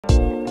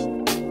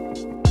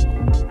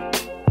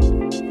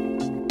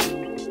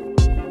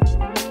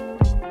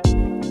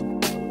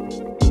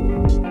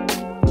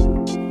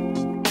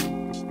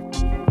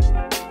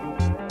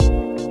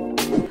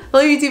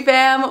Hello YouTube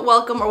fam,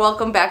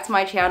 welcome back to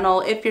my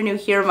channel. If you're new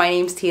here, my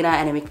name's Tina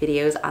and I make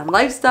videos on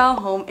lifestyle,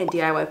 home, and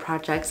DIY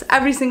projects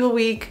every single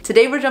week.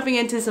 Today we're jumping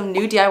into some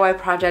new DIY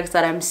projects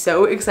that I'm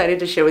so excited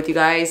to share with you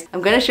guys. I'm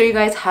gonna show you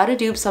guys how to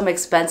dupe some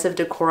expensive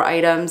decor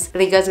items. I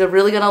think you guys are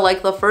really gonna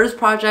like the first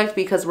project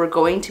because we're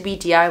going to be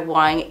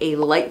DIYing a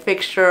light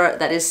fixture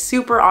that is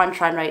super on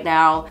trend right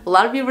now. A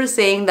lot of you were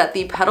saying that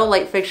the petal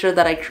light fixture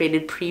that I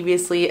created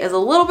previously is a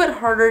little bit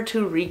harder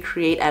to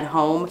recreate at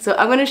home. So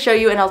I'm gonna show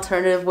you an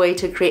alternative way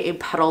to create a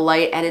petal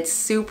light, and it's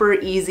super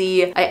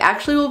easy. I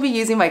actually will be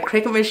using my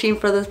Cricut machine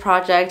for this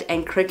project,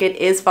 and Cricut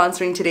is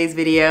sponsoring today's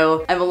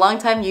video. I'm a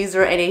longtime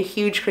user and a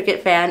huge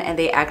Cricut fan, and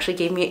they actually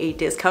gave me a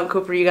discount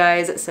code for you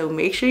guys, so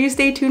make sure you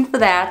stay tuned for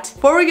that.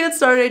 Before we get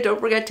started,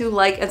 don't forget to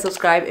like and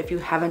subscribe if you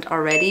haven't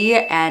already,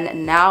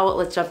 and now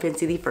let's jump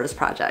into the first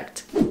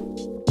project.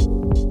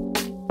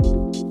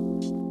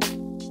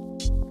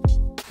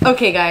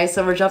 Okay guys,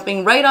 so we're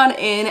jumping right on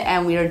in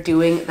and we are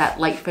doing that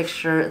light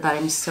fixture that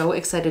I'm so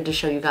excited to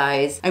show you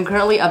guys. I'm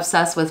currently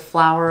obsessed with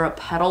flower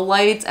petal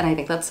lights and I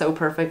think that's so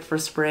perfect for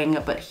spring,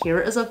 but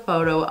here is a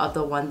photo of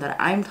the one that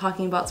I'm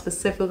talking about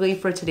specifically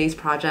for today's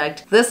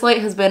project. This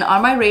light has been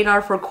on my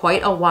radar for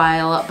quite a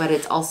while, but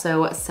it's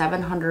also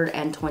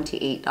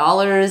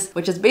 $728,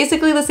 which is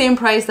basically the same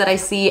price that I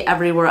see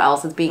everywhere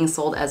else it's being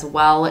sold as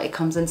well. It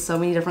comes in so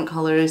many different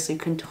colors, so you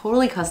can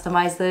totally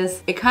customize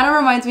this. It kind of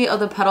reminds me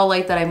of the petal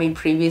light that I made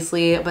previously,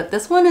 but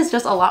this one is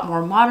just a lot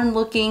more modern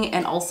looking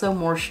and also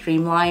more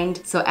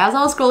streamlined. So as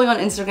I was scrolling on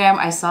Instagram,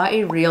 I saw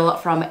a reel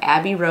from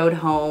Abby Road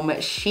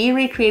Home. She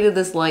recreated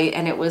this light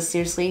and it was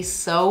seriously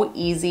so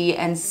easy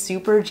and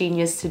super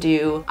genius to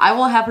do. I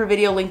will have her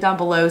video linked down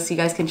below so you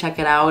guys can check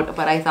it out,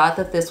 but I thought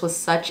that this was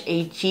such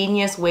a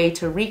genius way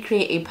to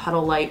recreate a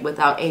petal light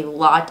without a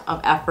lot of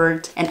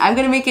effort. And I'm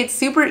gonna make it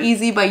super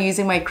easy by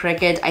using my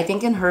Cricut. I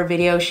think in her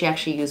video she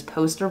actually used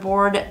poster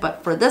board,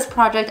 but for this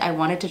project I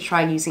wanted to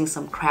try using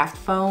some craft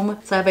foam.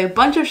 So I have a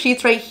bunch of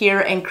sheets right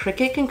here, and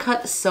Cricut can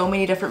cut so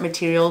many different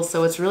materials,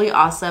 so it's really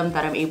awesome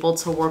that I'm able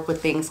to work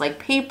with things like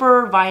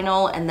paper,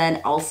 vinyl, and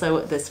then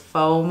also this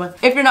foam.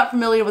 If you're not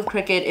familiar with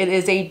Cricut, it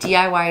is a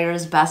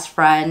DIYer's best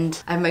friend.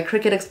 I have my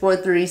Cricut Explore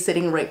 3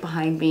 sitting right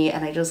behind me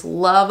and I just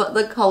love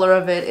the color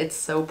of it. It's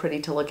so pretty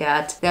to look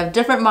at. They have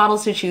different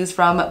models to choose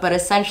from, but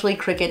essentially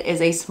Cricut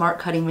is a smart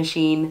cutting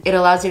machine. It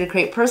allows you to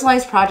create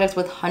personalized projects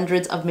with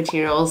hundreds of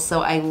materials,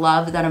 so I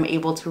love that I'm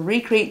able to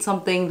recreate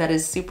something that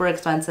is super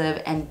expensive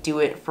and do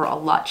it for a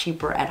lot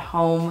cheaper at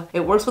home.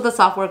 It works with a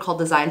software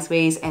called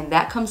DESIGNSpace, and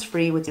that comes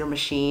free with your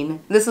machine.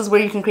 This is where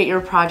you can create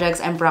your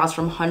projects and browse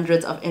from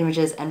hundreds of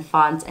images and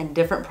fonts and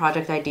different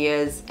project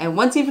ideas. And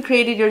once you've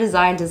created your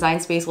design,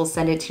 DESIGNSpace will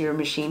send it to your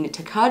machine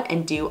to cut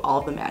and do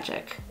all of the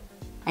magic.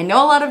 I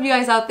know a lot of you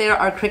guys out there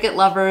are Cricut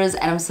lovers,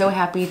 and I'm so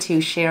happy to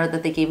share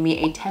that they gave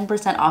me a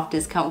 10% off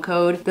discount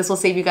code. This will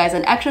save you guys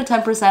an extra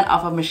 10%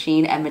 off of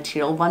machine and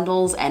material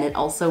bundles, and it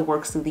also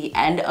works through the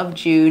end of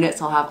June,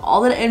 so I'll have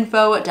all the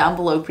info down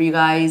below for you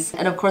guys.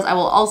 And of course, I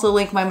will also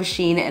link my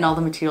machine and all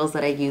the materials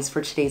that I use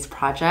for today's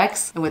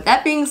projects. And with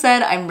that being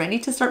said, I'm ready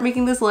to start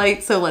making this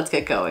light, so let's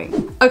get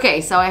going.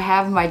 Okay, so I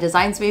have my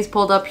DESIGNSpace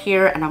pulled up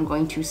here, and I'm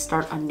going to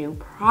start a new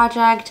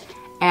project.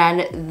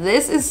 And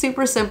this is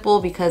super simple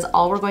because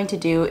all we're going to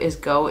do is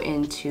go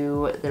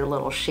into their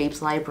little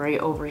shapes library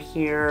over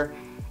here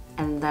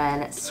and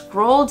then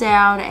scroll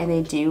down, and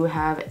they do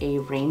have a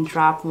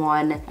raindrop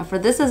one. And for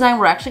this design,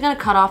 we're actually gonna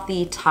cut off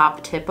the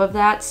top tip of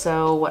that.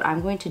 So what I'm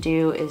going to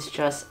do is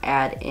just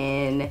add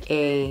in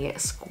a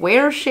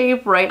square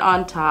shape right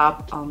on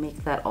top. I'll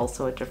make that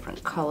also a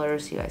different color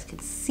so you guys can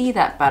see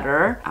that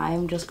better.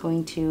 I'm just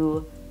going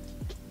to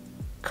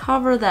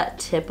cover that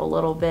tip a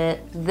little bit.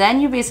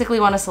 Then you basically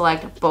want to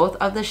select both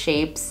of the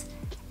shapes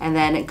and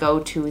then go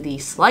to the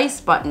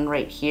slice button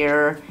right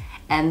here.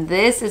 And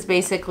this is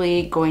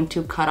basically going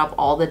to cut up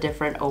all the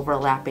different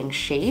overlapping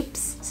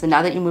shapes. So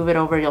now that you move it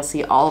over, you'll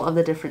see all of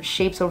the different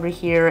shapes over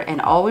here.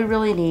 And all we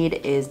really need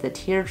is the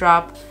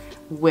teardrop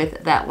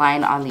with that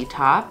line on the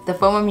top. The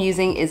foam I'm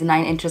using is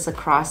 9 inches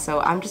across, so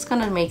I'm just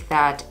gonna make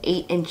that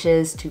 8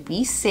 inches to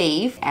be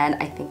safe. And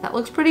I think that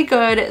looks pretty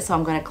good. So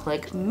I'm gonna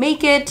click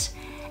make it.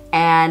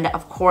 And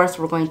of course,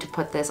 we're going to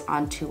put this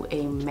onto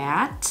a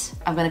mat.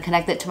 I'm gonna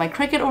connect it to my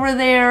Cricut over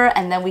there,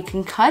 and then we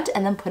can cut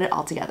and then put it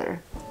all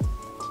together.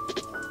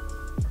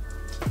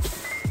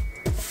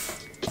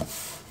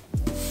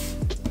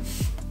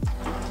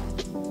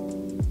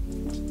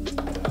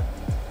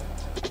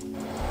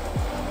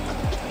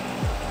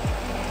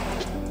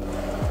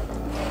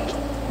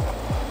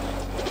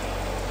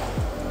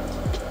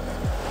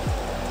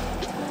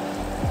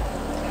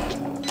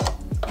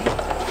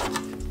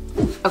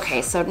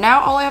 Okay, so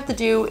now all I have to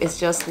do is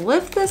just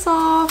lift this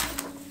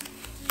off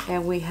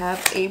and we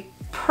have a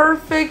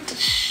perfect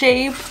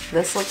shape.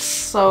 This looks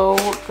so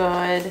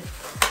good.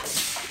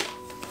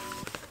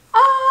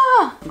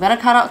 I'm gonna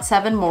cut out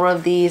 7 more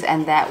of these,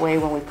 and that way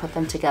when we put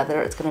them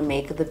together, it's gonna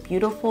make the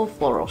beautiful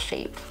floral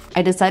shape.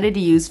 I decided to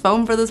use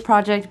foam for this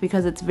project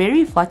because it's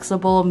very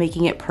flexible,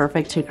 making it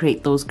perfect to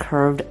create those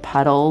curved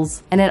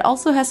petals. And it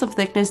also has some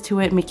thickness to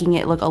it, making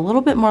it look a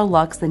little bit more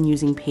luxe than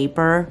using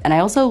paper. And I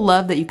also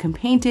love that you can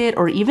paint it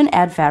or even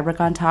add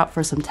fabric on top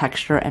for some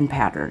texture and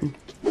pattern.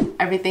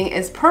 Everything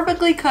is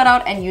perfectly cut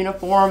out and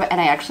uniform, and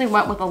I actually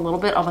went with a little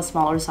bit of a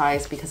smaller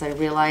size because I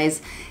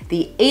realized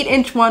the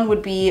 8-inch one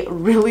would be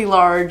really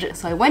large.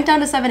 So I went down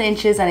to 7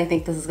 inches, and I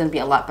think this is gonna be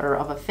a lot better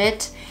of a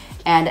fit.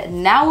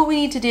 And now what we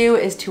need to do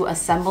is to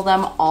assemble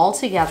them all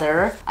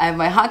together. I have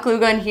my hot glue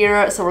gun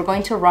here, so we're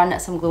going to run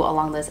some glue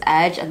along this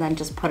edge and then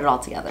just put it all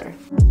together.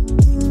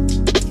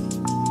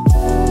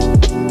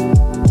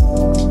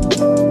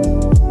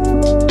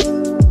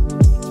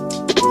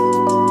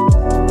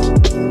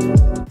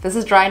 This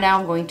is dry now.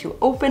 I'm going to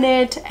open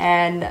it,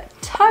 and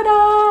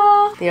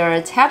ta-da! They are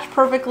attached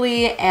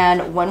perfectly,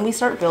 and when we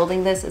start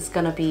building this, it's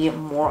gonna be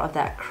more of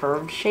that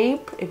curved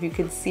shape, if you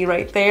can see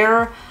right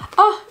there.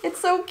 Oh, it's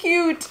so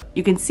cute!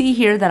 You can see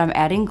here that I'm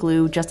adding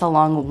glue just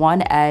along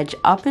one edge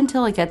up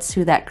until it gets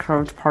to that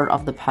curved part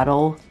of the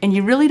petal. And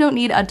you really don't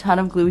need a ton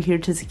of glue here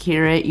to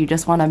secure it. You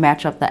just wanna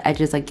match up the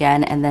edges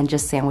again and then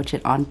just sandwich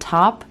it on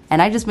top.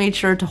 And I just made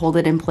sure to hold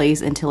it in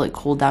place until it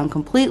cooled down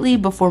completely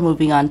before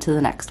moving on to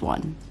the next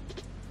one.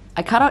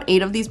 I cut out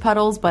 8 of these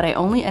petals, but I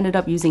only ended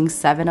up using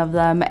 7 of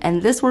them,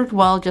 and this worked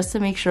well just to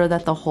make sure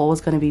that the hole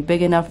was going to be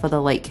big enough for the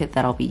light kit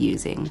that I'll be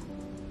using.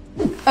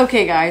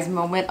 Okay guys,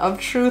 moment of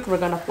truth. We're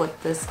gonna flip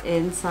this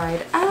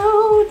inside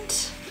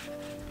out.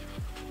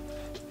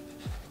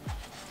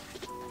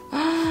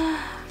 Oh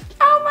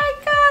my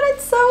god,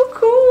 it's so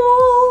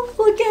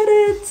cool! Look at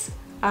it!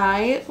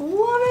 I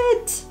love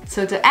it!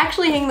 So to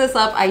actually hang this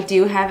up, I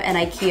do have an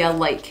IKEA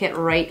light kit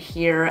right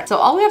here. So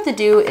all we have to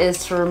do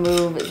is to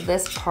remove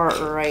this part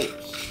right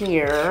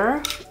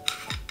here.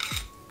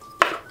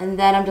 And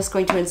then I'm just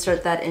going to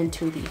insert that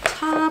into the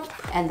top.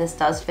 And this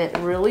does fit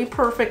really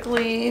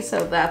perfectly,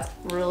 so that's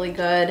really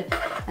good.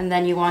 And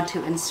then you want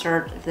to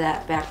insert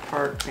that back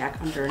part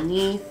back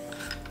underneath.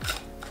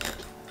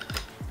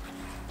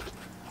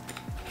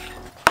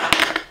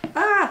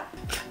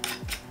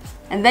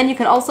 And then you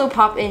can also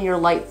pop in your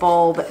light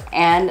bulb,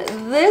 and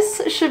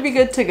this should be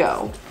good to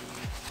go.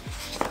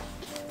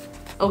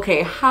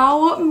 Okay,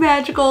 how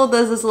magical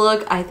does this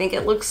look? I think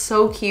it looks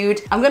so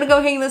cute. I'm gonna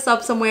go hang this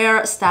up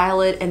somewhere,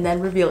 style it, and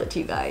then reveal it to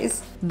you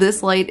guys.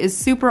 This light is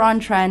super on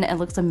trend and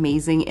looks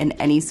amazing in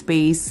any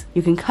space.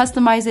 You can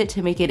customize it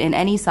to make it in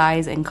any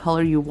size and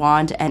color you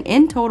want, and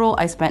in total,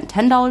 I spent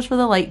 $10 for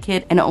the light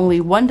kit and only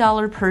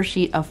 $1 per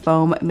sheet of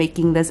foam,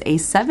 making this a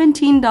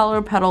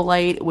 $17 petal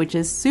light, which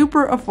is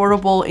super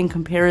affordable in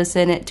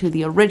comparison to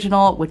the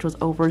original, which was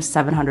over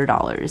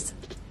 $700.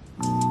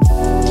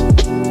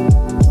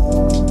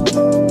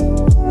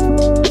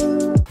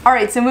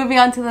 Alright, so moving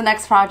on to the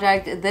next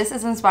project. This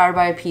is inspired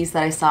by a piece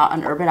that I saw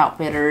on Urban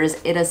Outfitters.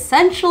 It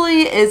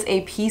essentially is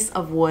a piece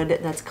of wood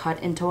that's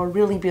cut into a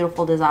really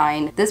beautiful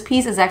design. This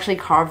piece is actually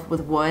carved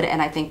with wood,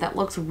 and I think that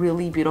looks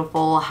really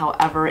beautiful.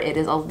 However, it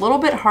is a little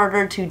bit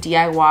harder to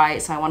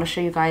DIY, so I want to show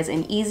you guys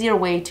an easier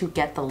way to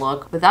get the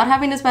look without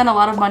having to spend a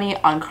lot of money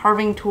on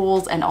carving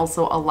tools and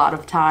also a lot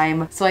of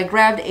time. So I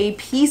grabbed a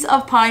piece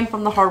of pine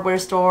from the hardware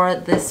store.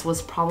 This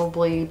was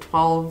probably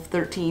 12,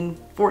 13,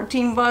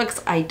 14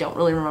 bucks. I don't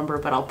really remember,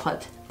 but I'll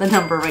put the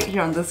number right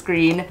here on the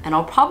screen. And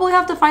I'll probably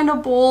have to find a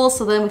bowl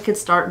so then we could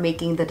start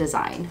making the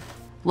design.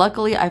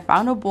 Luckily, I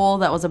found a bowl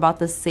that was about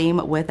the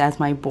same width as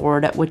my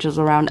board, which is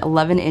around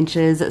 11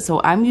 inches.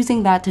 So I'm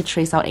using that to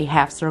trace out a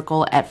half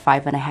circle at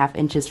 5.5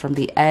 inches from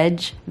the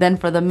edge. Then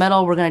for the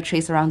middle, we're gonna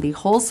trace around the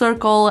whole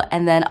circle.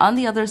 And then on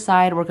the other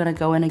side, we're gonna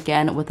go in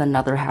again with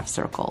another half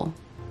circle.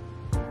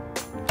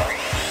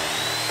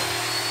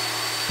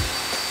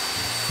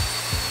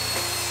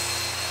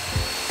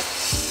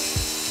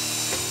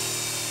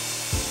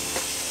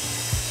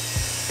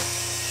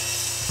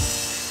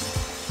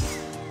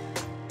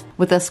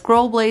 With a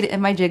scroll blade in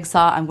my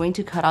jigsaw, I'm going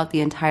to cut out the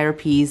entire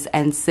piece,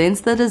 and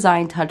since the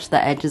design touched the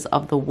edges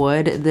of the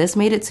wood, this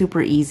made it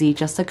super easy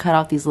just to cut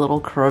out these little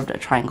curved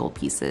triangle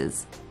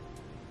pieces.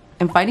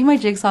 I'm finding my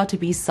jigsaw to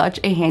be such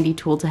a handy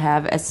tool to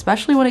have,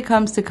 especially when it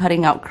comes to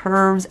cutting out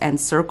curves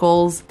and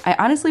circles. I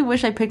honestly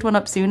wish I picked one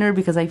up sooner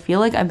because I feel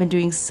like I've been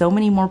doing so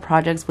many more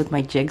projects with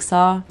my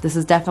jigsaw. This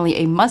is definitely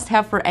a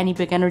must-have for any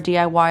beginner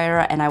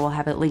DIYer, and I will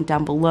have it linked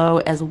down below,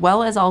 as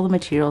well as all the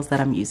materials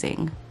that I'm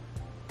using.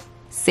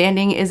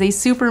 Sanding is a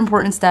super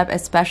important step,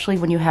 especially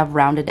when you have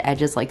rounded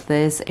edges like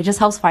this. It just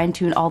helps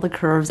fine-tune all the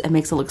curves and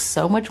makes it look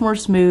so much more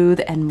smooth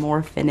and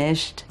more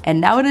finished. And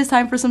now it is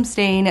time for some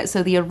stain.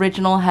 So the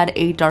original had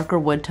a darker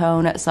wood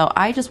tone, so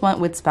I just went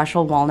with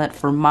Special Walnut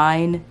for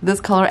mine. This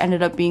color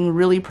ended up being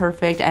really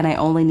perfect, and I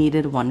only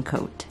needed one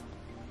coat.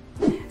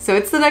 So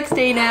it's the next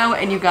day now,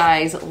 and you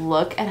guys,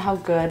 look at how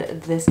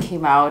good this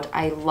came out.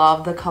 I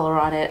love the color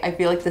on it. I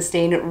feel like the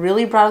stain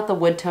really brought out the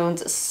wood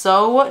tones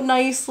so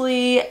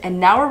nicely. And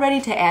now we're ready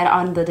to add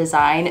on the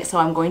design. So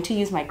I'm going to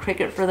use my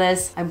Cricut for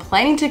this. I'm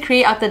planning to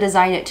create out the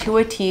design to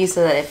a T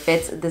so that it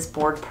fits this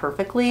board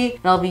perfectly.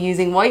 And I'll be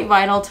using white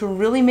vinyl to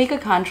really make a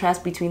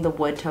contrast between the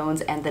wood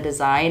tones and the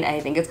design.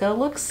 I think it's gonna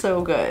look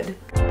so good.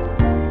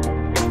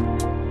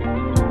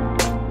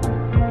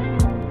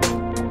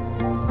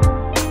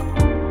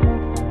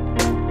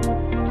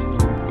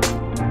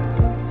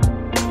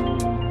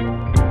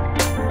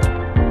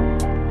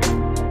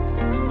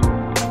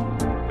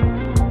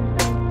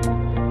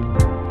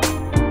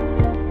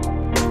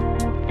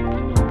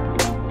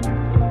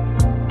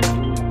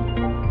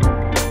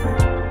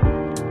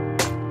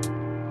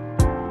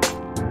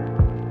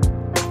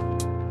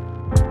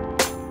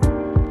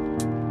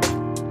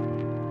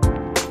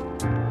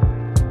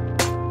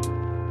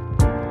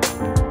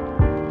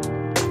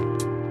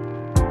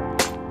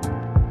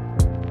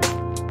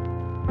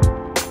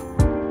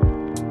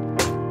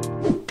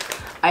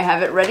 I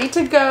have it ready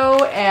to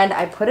go, and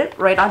I put it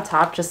right on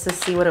top just to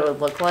see what it would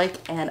look like,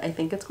 and I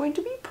think it's going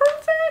to be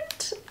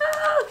perfect.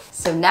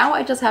 So now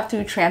I just have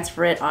to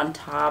transfer it on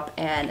top,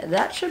 and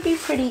that should be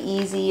pretty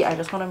easy. I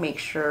just want to make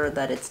sure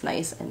that it's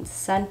nice and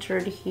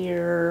centered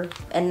here.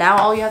 And now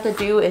all you have to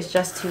do is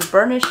just to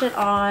burnish it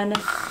on,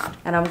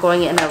 and I'm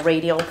going in a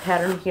radial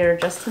pattern here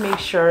just to make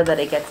sure that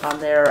it gets on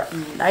there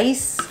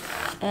nice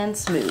and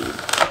smooth.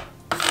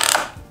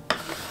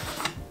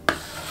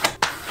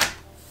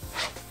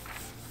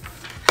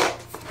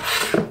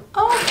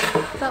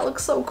 That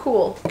looks so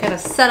cool. Gotta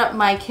set up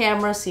my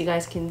camera so you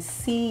guys can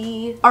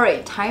see. All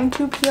right, time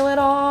to peel it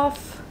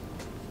off.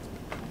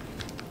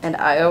 And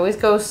I always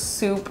go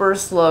super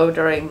slow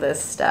during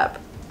this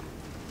step.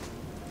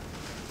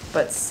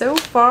 But so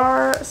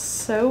far,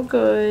 so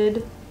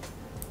good.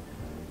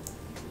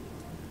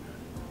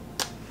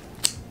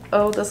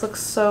 Oh, this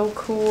looks so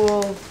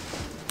cool.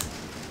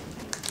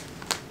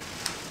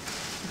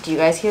 Do you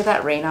guys hear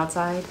that rain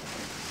outside?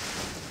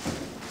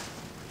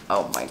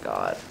 Oh my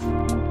God.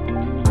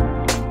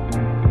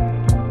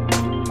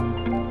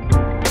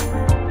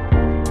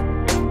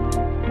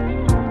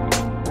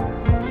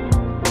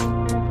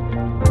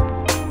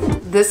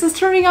 This is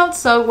turning out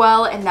so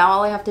well, and now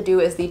all I have to do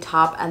is the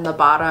top and the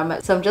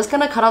bottom. So I'm just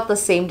gonna cut out the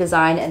same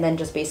design and then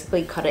just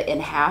basically cut it in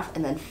half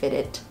and then fit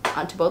it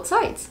onto both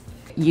sides.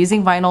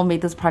 Using vinyl made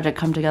this project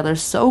come together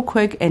so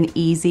quick and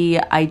easy.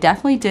 I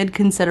definitely did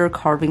consider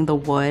carving the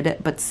wood,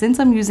 but since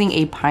I'm using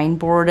a pine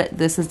board,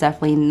 this is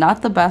definitely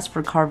not the best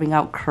for carving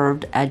out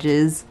curved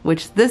edges,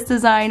 which this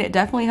design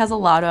definitely has a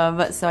lot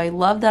of. So I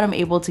love that I'm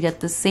able to get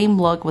the same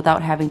look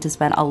without having to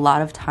spend a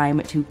lot of time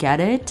to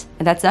get it.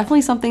 And that's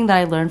definitely something that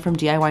I learned from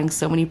DIYing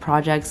so many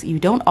projects. You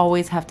don't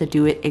always have to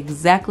do it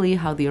exactly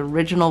how the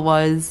original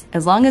was.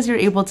 As long as you're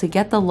able to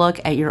get the look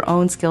at your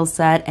own skill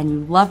set and you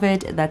love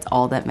it, that's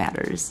all that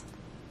matters.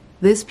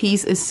 This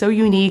piece is so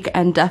unique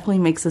and definitely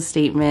makes a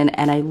statement,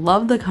 and I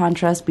love the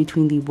contrast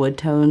between the wood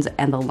tones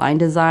and the line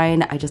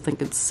design. I just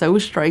think it's so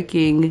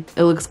striking.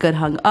 It looks good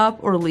hung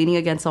up or leaning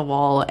against a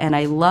wall, and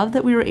I love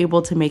that we were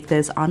able to make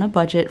this on a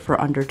budget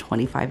for under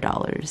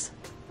 $25.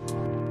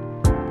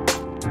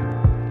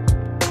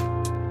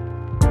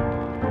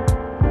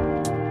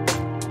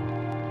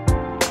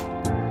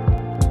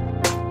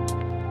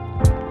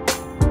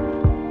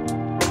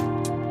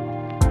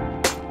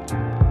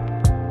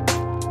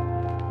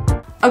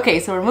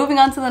 Okay, so we're moving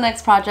on to the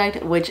next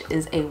project, which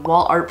is a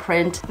wall art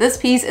print. This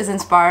piece is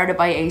inspired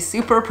by a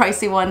super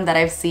pricey one that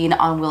I've seen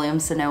on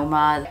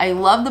Williams-Sonoma. I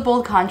love the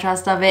bold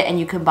contrast of it, and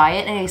you can buy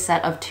it in a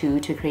set of 2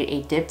 to create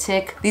a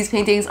diptych. These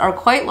paintings are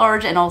quite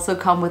large and also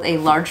come with a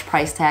large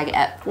price tag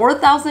at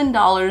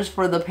 $4,000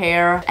 for the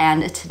pair.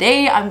 And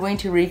today I'm going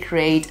to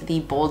recreate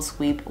the bold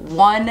sweep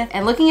one.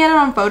 And looking at it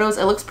on photos,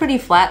 it looks pretty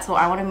flat, so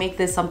I want to make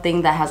this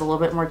something that has a little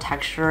bit more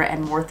texture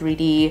and more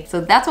 3D. So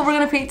that's what we're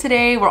gonna paint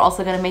today. We're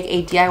also gonna make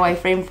a DIY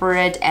frame for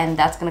it, and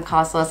that's gonna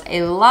cost us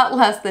a lot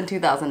less than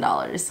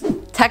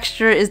 $2,000.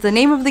 Texture is the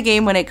name of the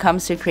game when it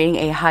comes to creating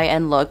a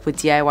high-end look with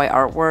DIY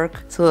artwork.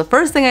 So the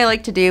first thing I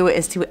like to do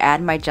is to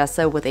add my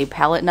gesso with a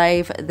palette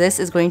knife. This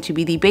is going to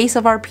be the base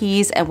of our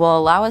piece and will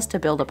allow us to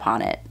build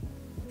upon it.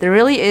 There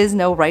really is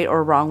no right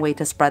or wrong way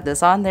to spread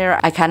this on there.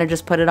 I kind of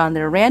just put it on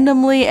there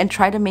randomly and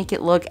try to make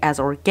it look as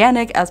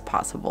organic as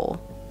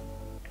possible.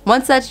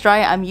 Once that's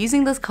dry, I'm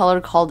using this color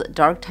called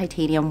Dark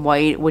Titanium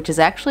White, which is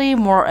actually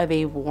more of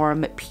a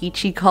warm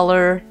peachy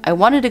color. I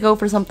wanted to go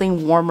for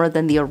something warmer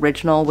than the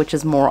original, which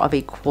is more of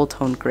a cool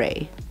tone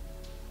gray.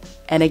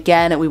 And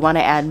again, we want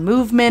to add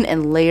movement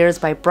and layers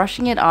by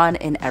brushing it on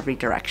in every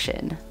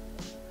direction.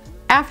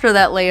 After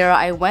that layer,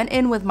 I went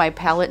in with my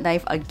palette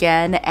knife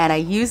again, and I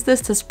used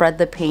this to spread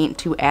the paint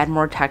to add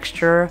more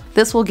texture.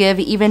 This will give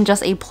even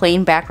just a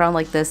plain background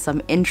like this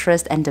some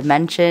interest and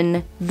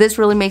dimension. This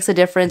really makes a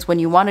difference when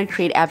you want to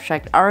create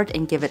abstract art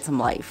and give it some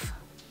life.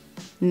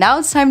 Now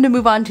it's time to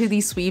move on to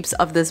the sweeps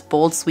of this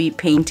bold sweep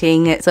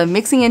painting. So I'm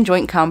mixing in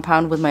joint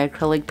compound with my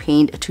acrylic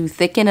paint to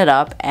thicken it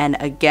up and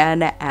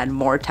again add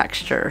more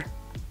texture.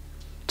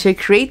 To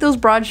create those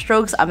broad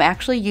strokes, I'm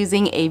actually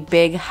using a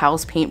big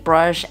house paint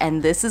brush,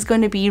 and this is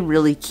going to be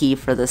really key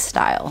for this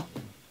style.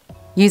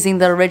 Using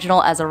the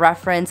original as a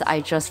reference,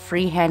 I just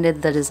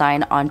freehanded the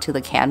design onto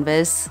the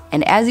canvas.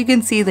 And as you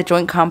can see, the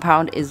joint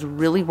compound is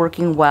really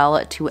working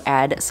well to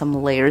add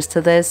some layers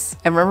to this.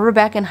 And remember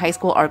back in high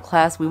school art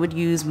class, we would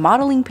use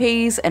modeling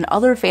paste and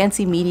other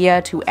fancy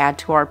media to add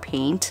to our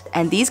paint.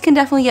 And these can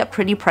definitely get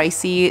pretty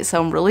pricey,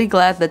 so I'm really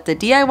glad that the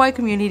DIY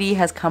community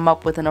has come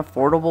up with an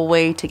affordable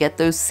way to get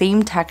those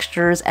same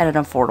textures at an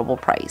affordable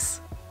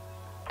price.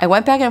 I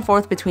went back and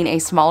forth between a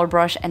smaller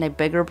brush and a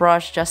bigger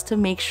brush just to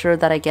make sure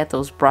that I get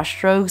those brush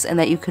strokes and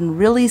that you can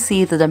really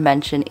see the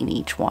dimension in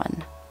each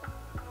one.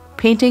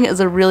 Painting is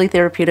a really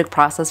therapeutic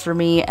process for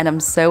me, and I'm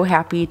so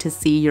happy to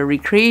see your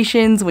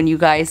recreations when you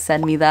guys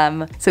send me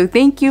them. So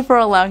thank you for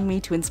allowing me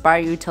to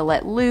inspire you to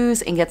let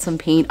loose and get some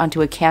paint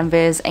onto a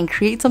canvas and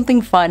create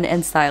something fun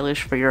and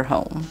stylish for your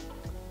home.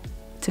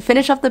 To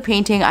finish up the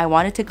painting, I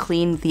wanted to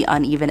clean the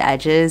uneven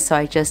edges, so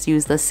I just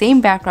used the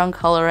same background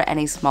color and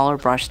a smaller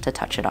brush to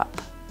touch it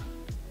up.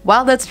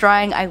 While that's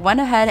drying, I went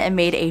ahead and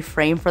made a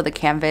frame for the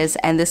canvas,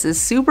 and this is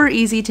super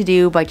easy to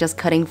do by just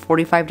cutting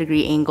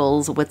 45-degree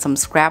angles with some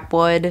scrap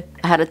wood.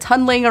 I had a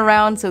ton laying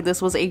around, so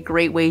this was a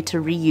great way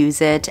to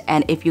reuse it,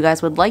 and if you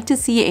guys would like to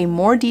see a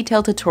more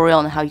detailed tutorial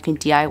on how you can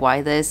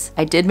DIY this,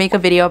 I did make a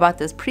video about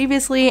this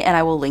previously, and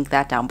I will link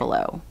that down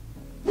below.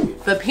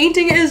 The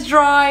painting is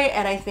dry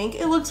and I think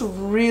it looks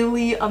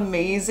really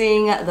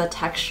amazing. The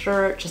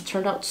texture just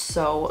turned out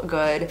so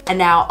good. And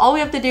now all we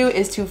have to do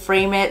is to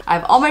frame it. I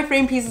have all my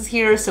frame pieces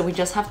here, so we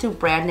just have to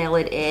brad nail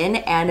it in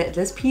and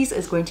this piece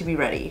is going to be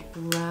ready.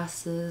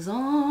 Glasses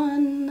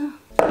on.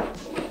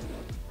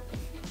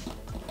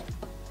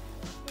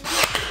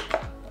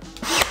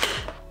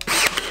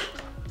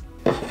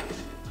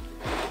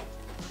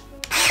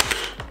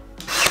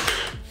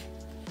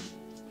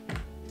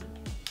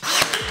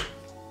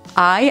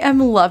 I am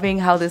loving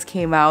how this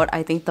came out.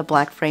 I think the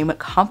black frame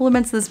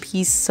complements this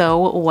piece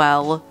so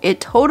well.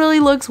 It totally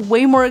looks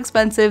way more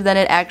expensive than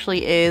it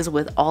actually is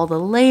with all the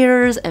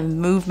layers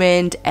and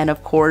movement and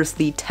of course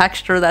the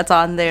texture that's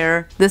on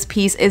there. This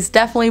piece is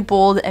definitely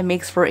bold and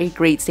makes for a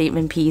great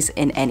statement piece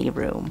in any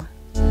room.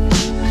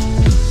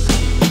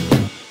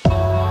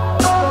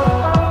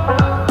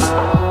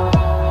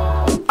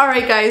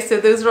 Alright guys, so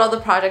those are all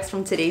the projects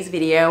from today's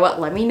video.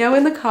 Let me know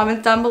in the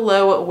comments down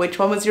below which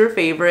one was your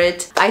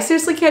favorite. I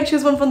seriously can't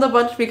choose one from the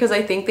bunch because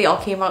I think they all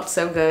came out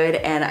so good,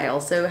 and I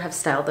also have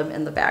styled them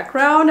in the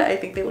background. I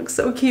think they look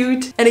so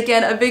cute. And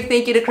again, a big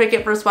thank you to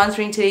Cricut for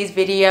sponsoring today's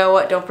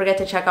video. Don't forget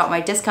to check out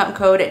my discount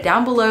code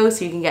down below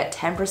so you can get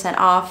 10%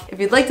 off. If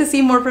you'd like to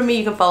see more from me,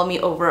 you can follow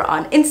me over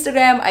on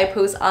Instagram. I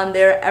post on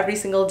there every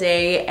single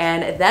day,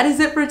 and that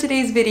is it for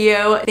today's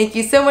video. Thank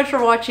you so much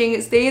for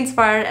watching. Stay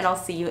inspired, and I'll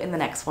see you in the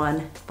next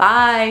one.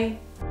 Bye!